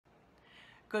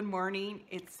Good morning,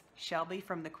 it's Shelby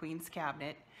from the Queen's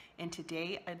Cabinet, and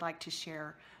today I'd like to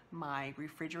share my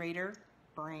refrigerator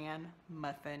bran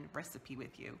muffin recipe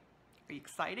with you. Are you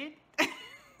excited?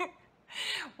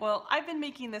 Well, I've been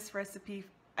making this recipe,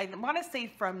 I want to say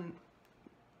from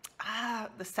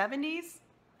the 70s.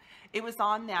 It was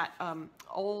on that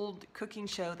old cooking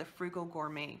show, the Frugal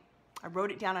Gourmet. I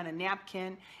wrote it down on a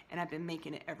napkin and I've been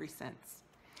making it ever since.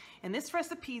 And this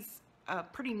recipe's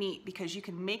pretty neat because you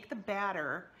can make the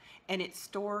batter and it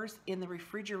stores in the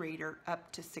refrigerator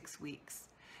up to 6 weeks.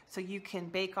 So you can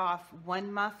bake off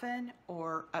one muffin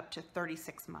or up to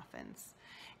 36 muffins.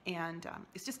 And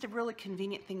it's just a really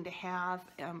convenient thing to have,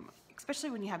 especially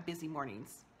when you have busy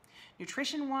mornings.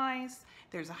 Nutrition-wise,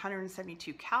 there's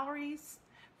 172 calories,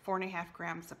 4.5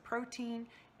 grams of protein,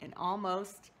 and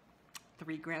almost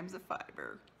 3 grams of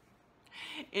fiber.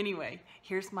 Anyway,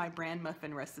 here's my bran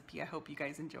muffin recipe. I hope you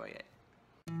guys enjoy it.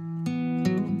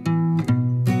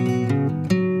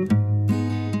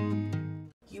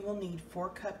 You will need 4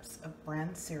 cups of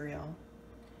bran cereal,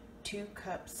 2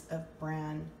 cups of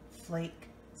bran flake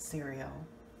cereal,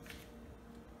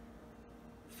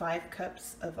 5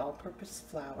 cups of all-purpose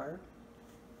flour,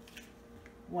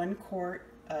 1 quart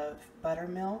of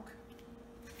buttermilk,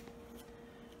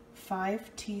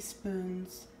 5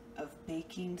 teaspoons of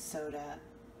baking soda,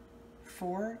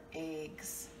 4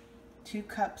 eggs, 2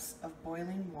 cups of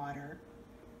boiling water.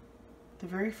 The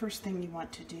very first thing you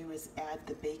want to do is add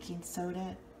the baking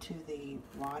soda to the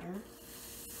water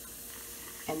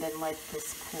and then let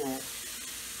this cool.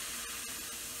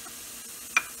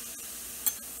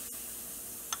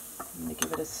 I'm going to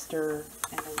give it a stir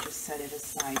and then just set it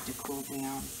aside to cool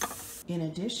down. In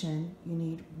addition, you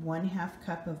need 1/2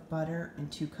 cup of butter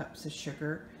and 2 cups of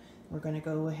sugar. We're going to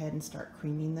go ahead and start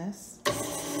creaming this.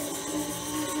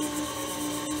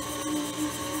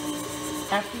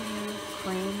 After you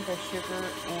cream the sugar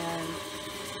and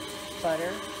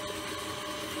butter,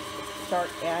 start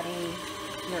adding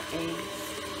your eggs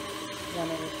one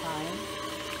at a time.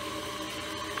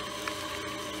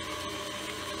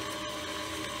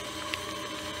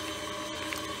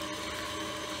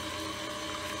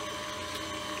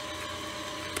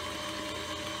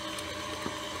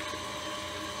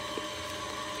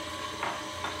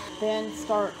 Then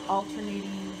start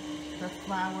alternating the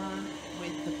flour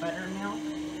with the buttermilk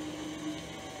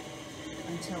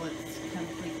until it's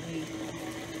completely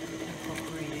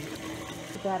incorporated.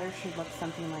 The batter should look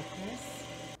something like this.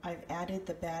 I've added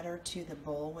the batter to the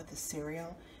bowl with the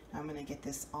cereal. I'm going to get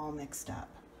this all mixed up.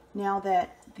 Now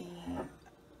that the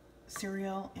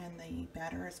cereal and the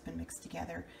batter has been mixed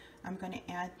together, I'm going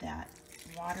to add that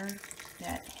water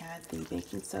that had the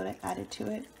baking soda added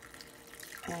to it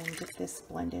and get this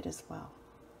blended as well.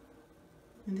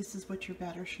 And this is what your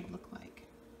batter should look like.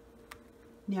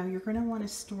 Now you're going to want to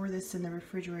store this in the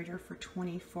refrigerator for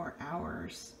 24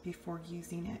 hours before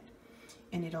using it,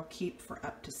 and it'll keep for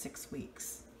up to 6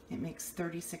 weeks. It makes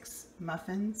 36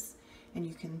 muffins, and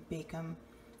you can bake them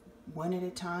one at a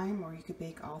time, or you could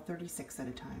bake all 36 at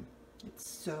a time. It's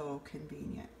so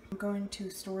convenient. I'm going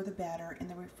to store the batter in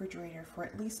the refrigerator for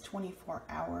at least 24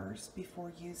 hours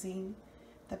before using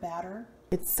the batter.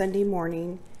 It's Sunday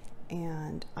morning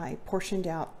and I portioned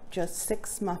out just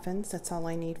 6 muffins. That's all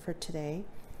I need for today.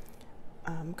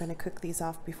 I'm going to cook these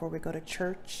off before we go to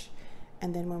church,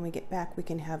 and then when we get back we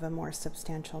can have a more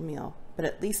substantial meal. But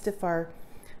at least if our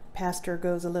pastor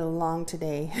goes a little long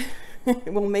today,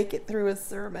 we'll make it through a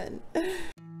sermon.